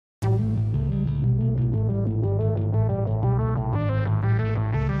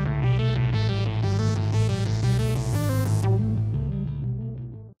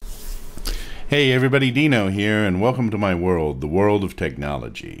Hey everybody, Dino here, and welcome to my world, the world of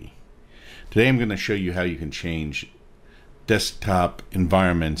technology. Today I'm going to show you how you can change desktop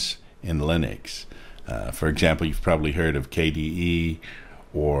environments in Linux. For example, you've probably heard of KDE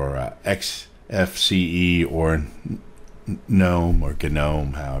or XFCE or Gnome or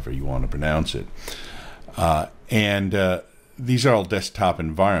Gnome, however you want to pronounce it. These are all desktop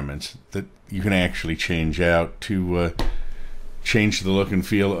environments that you can actually change out to change the look and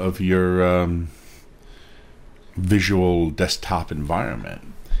feel of your visual desktop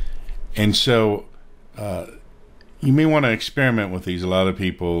environment. And so you may want to experiment with these. A lot of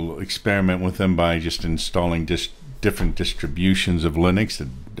people experiment with them by just installing different distributions of Linux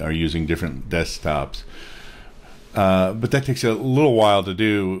that are using different desktops. But that takes a little while to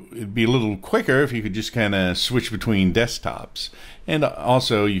do. It'd be a little quicker if you could just kind of switch between desktops. And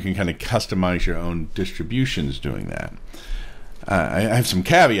also you can kind of customize your own distributions doing that. I have some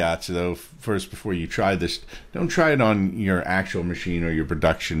caveats though. First, before you try this, don't try it on your actual machine or your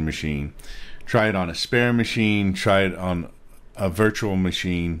production machine. Try it on a spare machine, try it on a virtual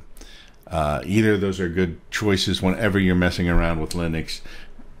machine. Either of those are good choices whenever you're messing around with Linux,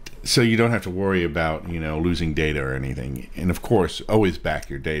 so you don't have to worry about losing data or anything. And of course, always back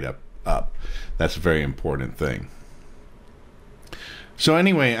your data up. That's a very important thing. So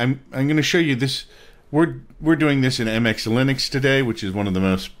anyway, I'm going to show you this. We're doing this in MX Linux today, which is one of the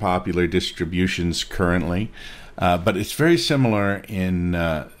most popular distributions currently, but it's very similar in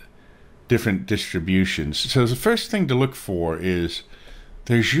different distributions. So the first thing to look for is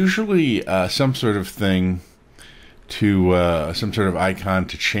there's usually some sort of thing to some sort of icon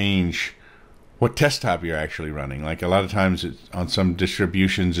to change what desktop you're actually running. Like a lot of times on some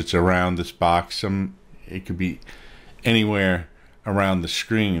distributions it's around this box. It could be anywhere around the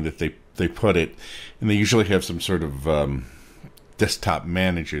screen that they put it, and they usually have some sort of desktop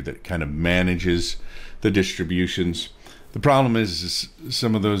manager that kind of manages the distributions. The problem is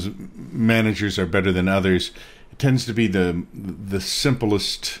some of those managers are better than others. It tends to be the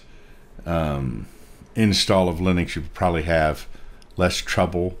simplest install of Linux. You probably have less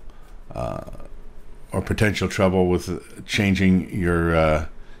trouble or potential trouble with changing your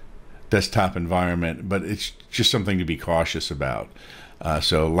desktop environment, but it's just something to be cautious about.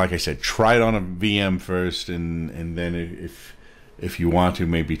 So like I said, try it on a VM first, and then if you want to,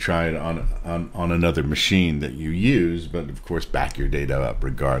 maybe try it on another machine that you use, but of course back your data up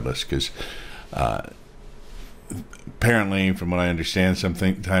regardless, because apparently, from what I understand,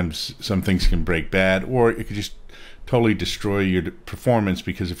 sometimes some things can break bad, or it could just totally destroy your performance,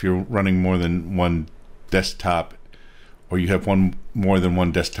 because if you're running more than one desktop, or you have more than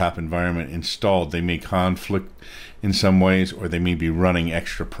one desktop environment installed, they may conflict in some ways, or they may be running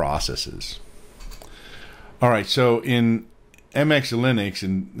extra processes. All right, so in MX Linux,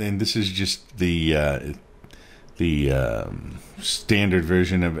 and this is just the standard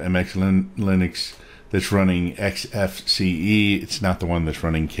version of MX Linux that's running XFCE. It's not the one that's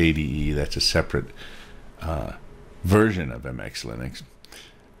running KDE. That's a separate version of MX Linux.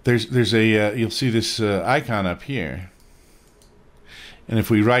 There's a you'll see this icon up here. And if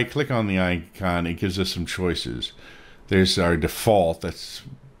we right click on the icon, it gives us some choices. There's our default, that's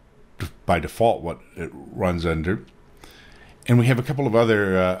by default what it runs under. And we have a couple of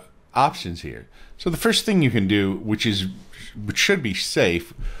other options here. So the first thing you can do, which should be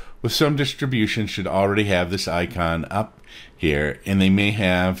safe, with some distributions should already have this icon up here, and they may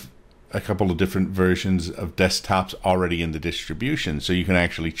have a couple of different versions of desktops already in the distribution, so you can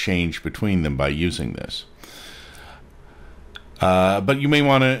actually change between them by using this. But you may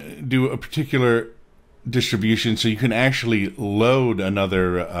want to do a particular distribution so you can actually load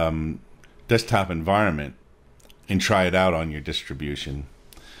another desktop environment and try it out on your distribution.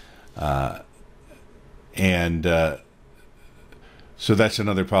 So that's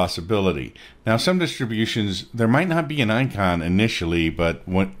another possibility. Now, some distributions, there might not be an icon initially, but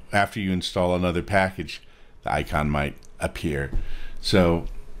after you install another package, the icon might appear. So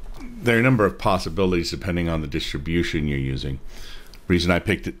there are a number of possibilities depending on the distribution you're using. The reason I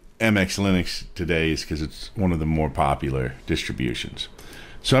picked MX Linux today is because it's one of the more popular distributions.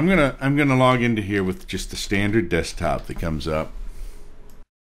 So I'm gonna log into here with just the standard desktop that comes up.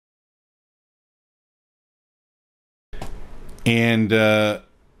 And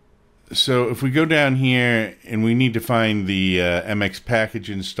so if we go down here and we need to find the MX package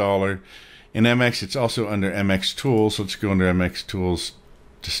installer, in MX it's also under MX Tools. So let's go under MX Tools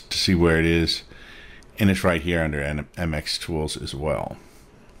just to see where it is, and it's right here under MX Tools as well.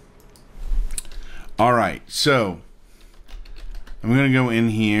 All right, so I'm going to go in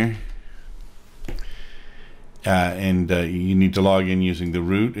here and you need to log in using the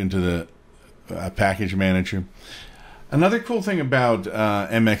root into the package manager. Another cool thing about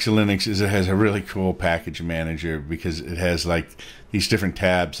MX Linux is it has a really cool package manager because it has like these different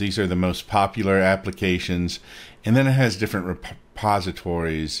tabs. These are the most popular applications, and then it has different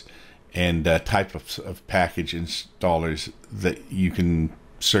repositories and type of package installers that you can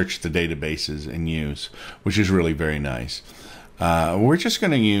search the databases and use, which is really very nice. We're just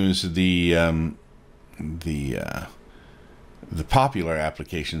going to use the popular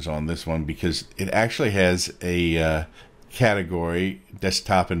applications on this one because it actually has a category,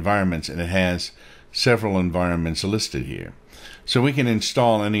 desktop environments, and it has several environments listed here. So we can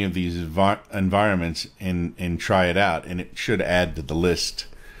install any of these environments and try it out, and it should add to the list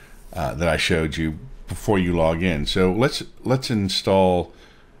that I showed you before you log in. So let's install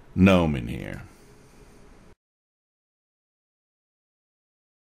Gnome in here.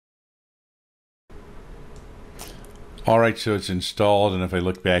 Alright, so it's installed, and if I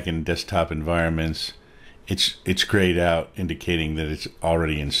look back in desktop environments, it's grayed out, indicating that it's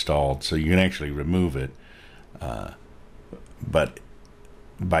already installed. So you can actually remove it, but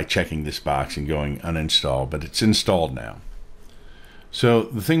by checking this box and going uninstall, but it's installed now. So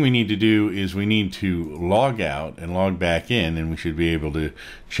the thing we need to do is we need to log out and log back in, and we should be able to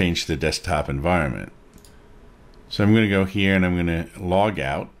change the desktop environment. So I'm going to go here and I'm going to log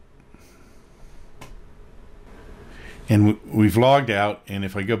out. And we've logged out, and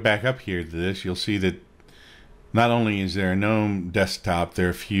if I go back up here to this, you'll see that not only is there a Gnome desktop, there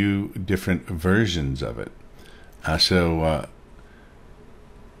are a few different versions of it.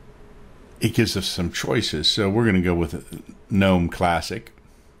 It gives us some choices. So we're going to go with Gnome Classic.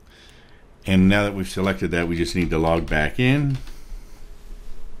 And now that we've selected that, we just need to log back in.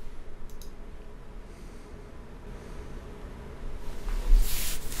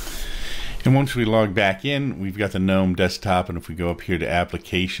 And once we log back in, we've got the Gnome desktop, and if we go up here to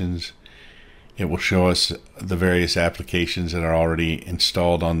applications, it will show us the various applications that are already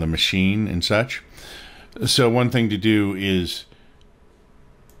installed on the machine and such. So one thing to do is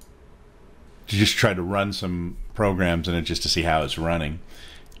to just try to run some programs in it just to see how it's running,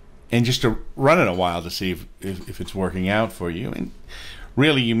 and just to run it a while to see if it's working out for you. And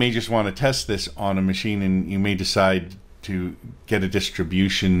really, you may just want to test this on a machine, and you may decide to get a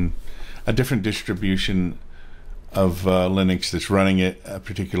distribution, a different distribution of Linux that's running at a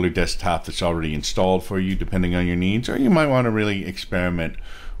particular desktop that's already installed for you, depending on your needs. Or you might want to really experiment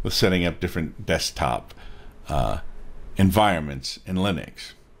with setting up different desktop environments in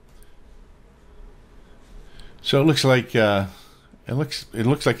Linux. So it looks like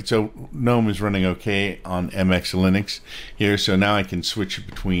Gnome is running okay on MX Linux here. So now I can switch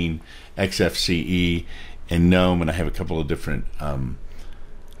between XFCE and Gnome, and I have a couple of different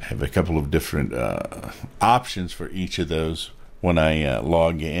options for each of those when I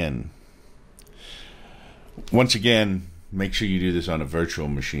log in. Once again, make sure you do this on a virtual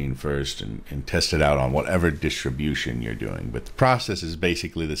machine first and test it out on whatever distribution you're doing. But the process is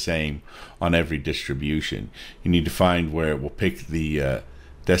basically the same on every distribution. You need to find where it will pick the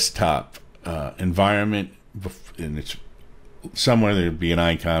desktop environment, and it's somewhere there'll be an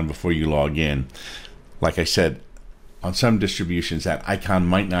icon before you log in. Like I said, on some distributions that icon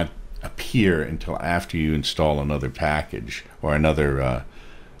might not appear until after you install another package or another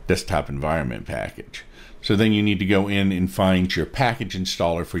desktop environment package. So then you need to go in and find your package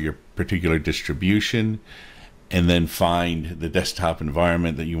installer for your particular distribution, and then find the desktop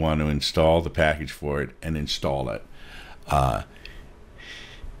environment that you want to install the package for it and install it.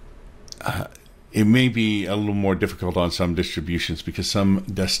 It may be a little more difficult on some distributions because some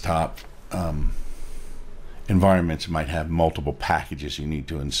desktop environments might have multiple packages you need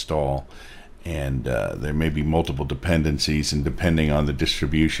to install, and there may be multiple dependencies, and depending on the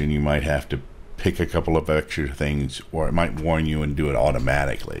distribution you might have to pick a couple of extra things, or it might warn you and do it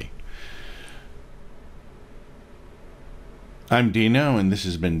automatically. I'm Dino, and this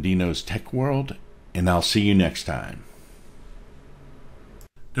has been Dino's Tech World, and I'll see you next time.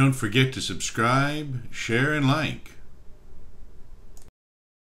 Don't forget to subscribe, share, and like.